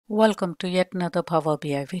Welcome to yet another Power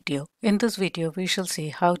BI video. In this video, we shall see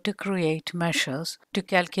how to create measures to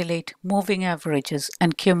calculate moving averages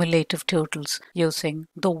and cumulative totals using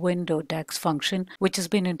the window DAX function, which has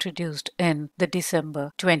been introduced in the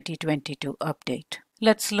December 2022 update.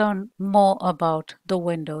 Let's learn more about the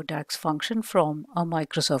window DAX function from a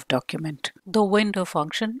Microsoft document. The window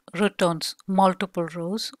function returns multiple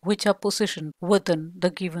rows which are positioned within the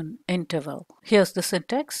given interval. Here's the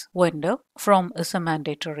syntax. Window from is a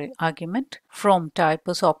mandatory argument, from type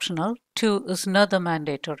is optional, to is another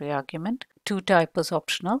mandatory argument, to type is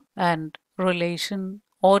optional, and relation,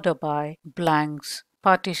 order by, blanks,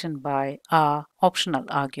 partition by are optional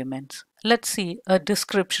arguments. Let's see a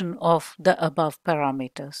description of the above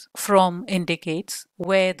parameters. From indicates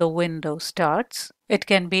where the window starts. It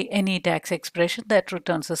can be any DAX expression that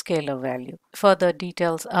returns a scalar value. Further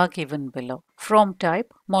details are given below. From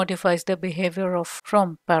type modifies the behavior of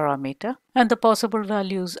from parameter, and the possible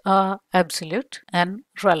values are absolute and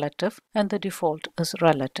relative, and the default is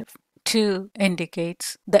relative. 2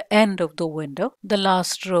 indicates the end of the window. The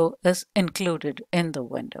last row is included in the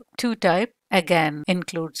window. To type again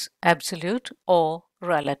includes absolute or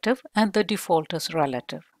relative, and the default is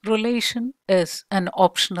relative. Relation is an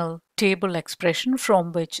optional table expression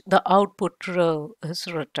from which the output row is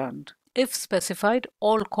returned. If specified,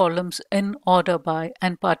 all columns in order by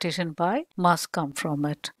and partition by must come from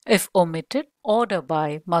it. If omitted, order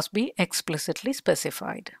by must be explicitly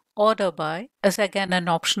specified. Order by is again an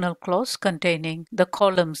optional clause containing the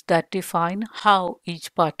columns that define how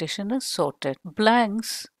each partition is sorted.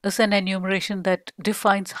 Blanks is an enumeration that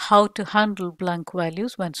defines how to handle blank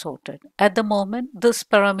values when sorted. At the moment, this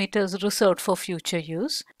parameter is reserved for future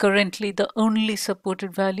use. Currently, the only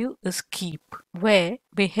supported value is keep, where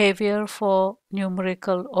behavior for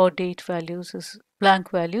numerical or date values is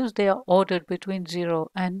blank values. They are ordered between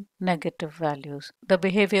 0 and negative values. The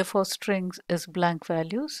behavior for strings is blank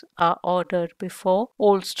values are ordered before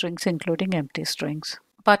all strings including empty strings.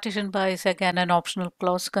 Partition by is again an optional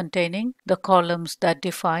clause containing the columns that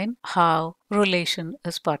define how relation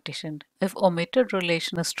is partitioned. If omitted,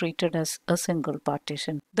 relation is treated as a single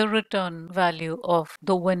partition. The return value of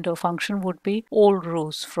the window function would be all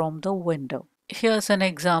rows from the window. Here's an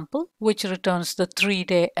example which returns the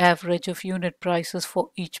 3-day average of unit prices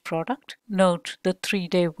for each product. Note the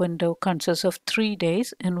 3-day window consists of 3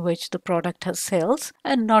 days in which the product has sales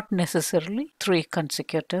and not necessarily 3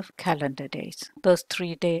 consecutive calendar days. Thus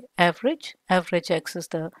 3-day average x is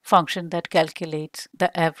the function that calculates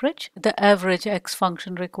the average. The average x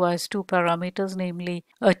function requires 2 parameters, namely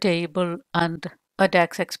a table and a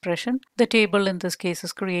DAX expression. The table in this case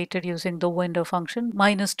is created using the window function.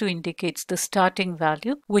 -2 indicates the starting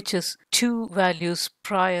value, which is 2 values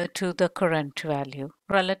prior to the current value.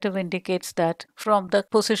 Relative indicates that from the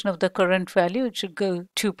position of the current value, it should go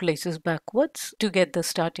 2 places backwards to get the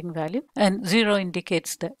starting value. And 0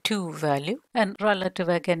 indicates the 2 value. And relative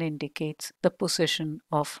again indicates the position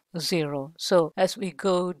of 0. So as we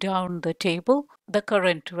go down the table, the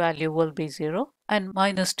current value will be 0. And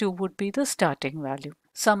 -2 would be the starting value.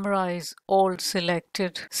 Summarize all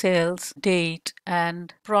selected sales, date,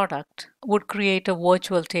 and product would create a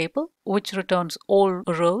virtual table which returns all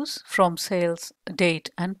rows from sales, date,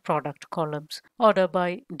 and product columns. Order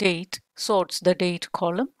by date sorts the date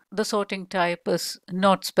column. The sorting type is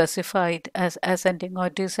not specified as ascending or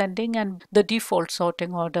descending, and the default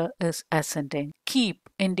sorting order is ascending. Keep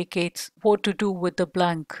indicates what to do with the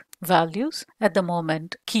blank values. At the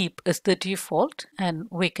moment, keep is the default and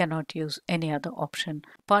we cannot use any other option.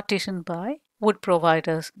 Partition by would provide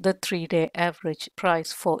us the 3-day average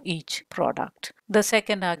price for each product. The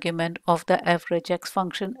second argument of the average x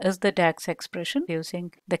function is the DAX expression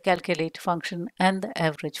using the calculate function and the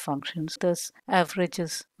average functions. This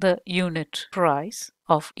averages the unit price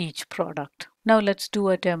of each product. Now let's do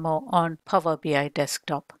a demo on Power BI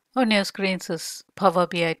Desktop. On your screens is Power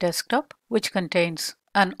BI Desktop, which contains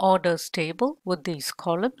an orders table with these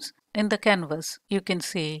columns. In the canvas, you can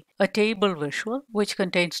see a table visual which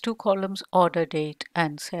contains 2 columns, order date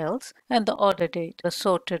and sales, and the order date is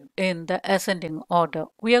sorted in the ascending order.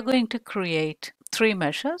 We are going to create 3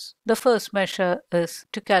 measures. The first measure is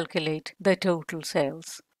to calculate the total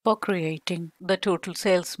sales. For creating the total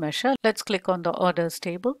sales measure, let's click on the orders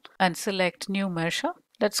table and select new measure.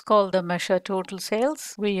 Let's call the measure total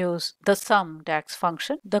sales. We use the sum DAX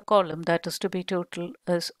function. The column that is to be total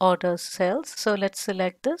is orders sales. So let's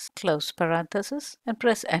select this, close parenthesis, and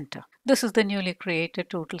press enter. This is the newly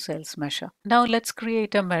created total sales measure. Now let's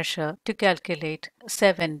create a measure to calculate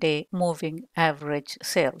 7-day moving average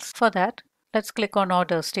sales. For that, let's click on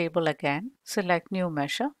orders table again, select new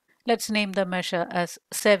measure. Let's name the measure as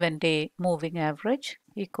 7-day moving average.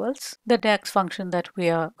 equals. The DAX function that we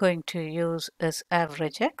are going to use is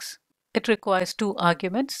average x. It requires two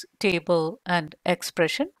arguments, table and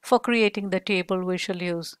expression. For creating the table, we shall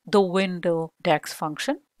use the window DAX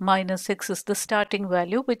function. -6 is the starting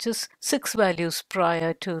value, which is 6 values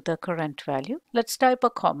prior to the current value. Let's type a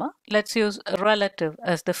comma. Let's use relative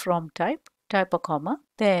as the from type. Type a comma.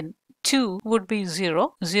 Then 2 would be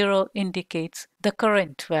 0. 0 indicates the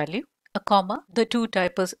current value. A comma. The 2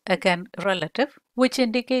 type is again relative, which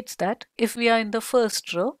indicates that if we are in the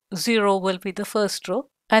first row, 0 will be the first row,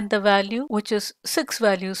 and the value, which is 6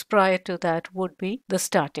 values prior to that, would be the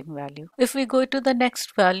starting value. If we go to the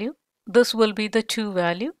next value, this will be the 2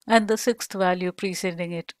 value, and the 6th value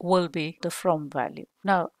preceding it will be the from value.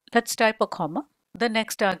 Now, let's type a comma. The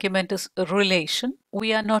next argument is relation.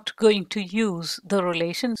 We are not going to use the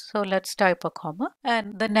relation, so let's type a comma.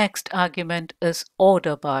 And the next argument is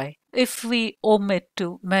order by. If we omit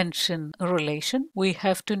to mention relation, we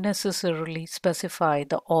have to necessarily specify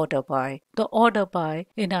the order by. The order by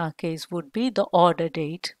in our case would be the order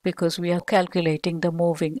date, because we are calculating the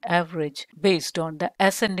moving average based on the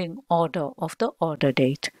ascending order of the order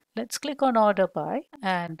date. Let's click on order by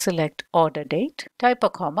and select order date. Type a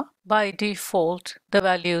comma. By default, the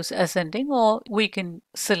value is ascending, or we can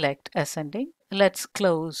select ascending. Let's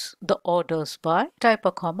close the orders by. Type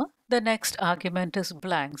a comma. The next argument is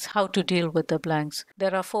blanks. How to deal with the blanks?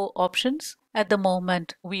 There are 4 options. At the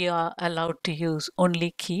moment, we are allowed to use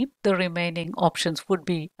only keep. The remaining options would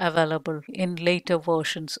be available in later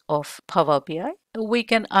versions of Power BI. We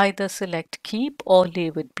can either select keep or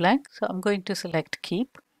leave it blank. So I'm going to select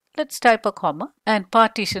keep. Let's type a comma, and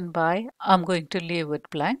partition by, I'm going to leave it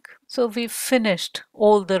blank. So we've finished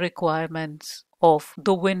all the requirements of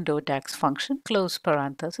the window DAX function. Close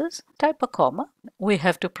parenthesis, type a comma. We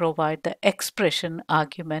have to provide the expression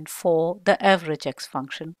argument for the average x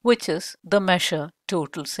function, which is the measure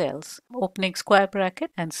total sales. Opening square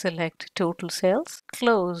bracket and select total sales.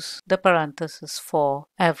 Close the parenthesis for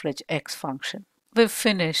average x function. We've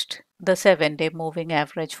finished the 7-day moving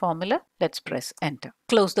average formula. Let's press enter.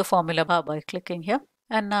 Close the formula bar by clicking here.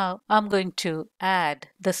 And now I'm going to add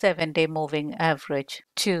the 7-day moving average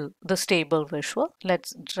to the stable visual.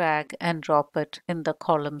 Let's drag and drop it in the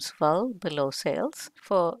columns well below sales.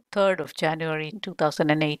 For 3rd of January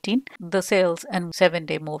 2018, the sales and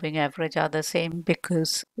 7-day moving average are the same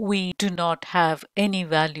because we do not have any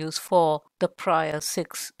values for the prior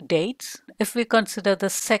 6 dates. If we consider the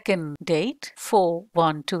second date,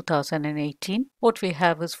 4/1/2018, what we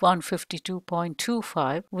have is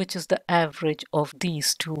 152.25, which is the average of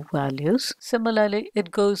these 2 values. Similarly, it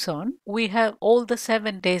goes on. We have all the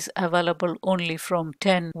 7 days available only from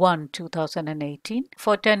 10/1/2018.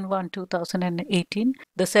 For 10/1/2018,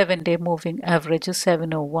 the 7-day moving average is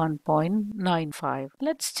 701.95.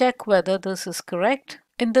 Let's check whether this is correct.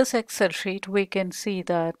 In this Excel sheet, we can see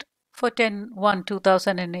that for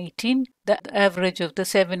 10/1/2018, the average of the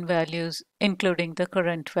 7 values, including the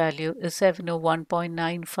current value, is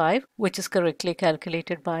 701.95, which is correctly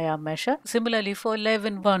calculated by our measure. Similarly, for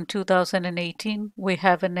 11/1/2018, we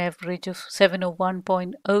have an average of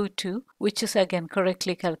 701.02, which is again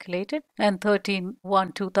correctly calculated. And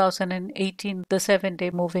 13/1/2018, the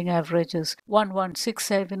 7-day moving average is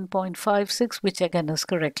 1167.56, which again is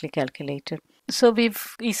correctly calculated. So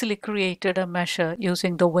we've easily created a measure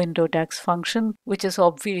using the window DAX function, which has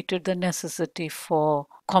obviated the necessity for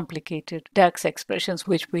complicated DAX expressions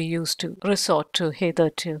which we used to resort to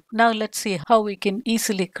hitherto. Now let's see how we can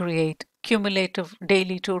easily create cumulative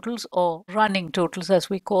daily totals, or running totals as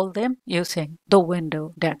we call them, using the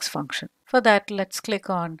window DAX function. For that, let's click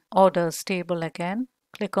on orders table again,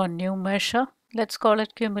 click on new measure. Let's call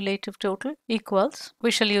it cumulative total equals. We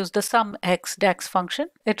shall use the sum x DAX function.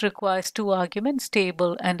 It requires 2 arguments,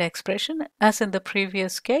 table and expression. As in the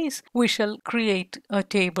previous case, we shall create a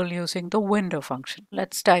table using the window function.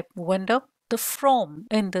 Let's type window. The from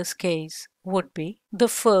in this case would be the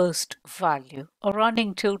first value. A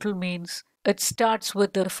running total means it starts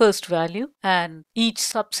with the first value and each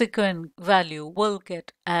subsequent value will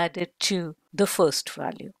get added to the first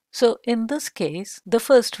value. So in this case, the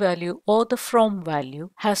first value or the from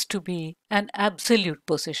value has to be an absolute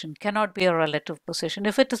position, cannot be a relative position.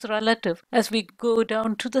 If it is relative, as we go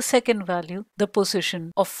down to the second value, the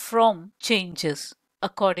position of from changes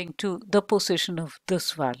according to the position of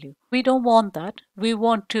this value. We don't want that. We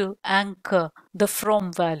want to anchor the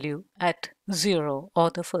from value at 0 or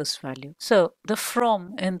the first value. So the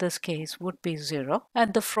from in this case would be 0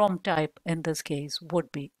 and the from type in this case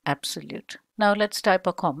would be absolute. Now let's type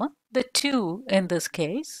a comma. The 2 in this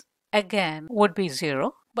case again would be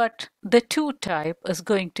 0 But the 2 type is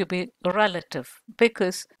going to be relative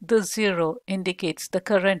because the 0 indicates the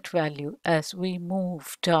current value as we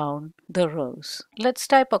move down the rows. Let's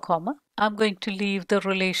type a comma. I'm going to leave the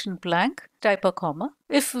relation blank, type a comma.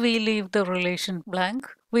 If we leave the relation blank,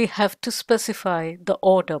 we have to specify the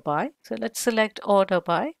order by. So let's select order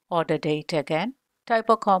by, order date again, type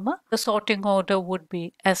a comma. The sorting order would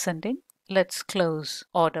be ascending. Let's close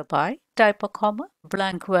order by, type a comma.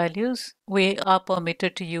 Blank values, we are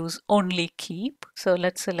permitted to use only keep. So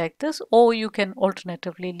let's select this, or you can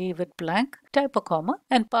alternatively leave it blank, type a comma.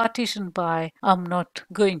 And partition by, I'm not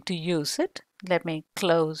going to use it. Let me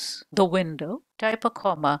close the window, type a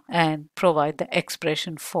comma, and provide the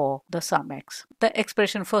expression for the sum x. The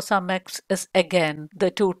expression for sum x is again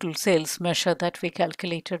the total sales measure that we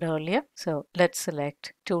calculated earlier. So let's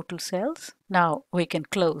select total sales. Now we can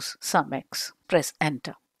close sum x. Press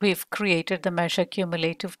enter. We've created the measure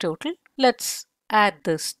cumulative total. Let's add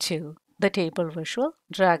this to the table visual,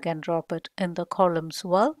 drag and drop it in the columns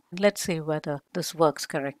well. Let's see whether this works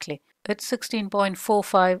correctly. It's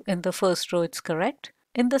 16.45 in the first row, it's correct.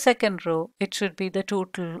 In the second row, it should be the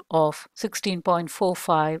total of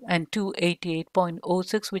 16.45 and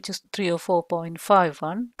 288.06, which is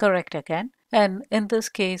 304.51, correct again. And in this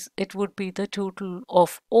case, it would be the total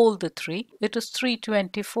of all the three. It is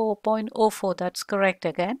 324.04. That's correct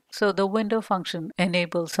again. So the window function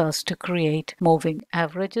enables us to create moving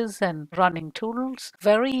averages and running totals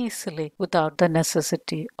very easily without the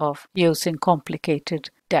necessity of using complicated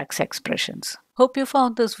DAX expressions. Hope you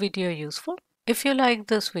found this video useful. If you like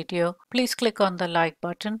this video, please click on the like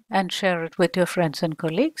button and share it with your friends and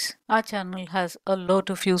colleagues. Our channel has a lot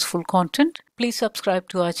of useful content. Please subscribe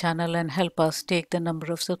to our channel and help us take the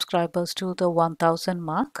number of subscribers to the 1000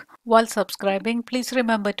 mark. While subscribing, please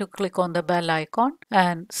remember to click on the bell icon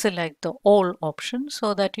and select the all option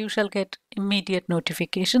so that you shall get immediate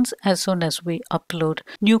notifications as soon as we upload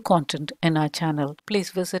new content in our channel.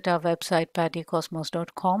 Please visit our website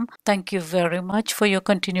paddycosmos.com. Thank you very much for your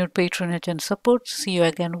continued patronage and support. See you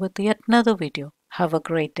again with yet another video. Have a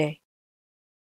great day.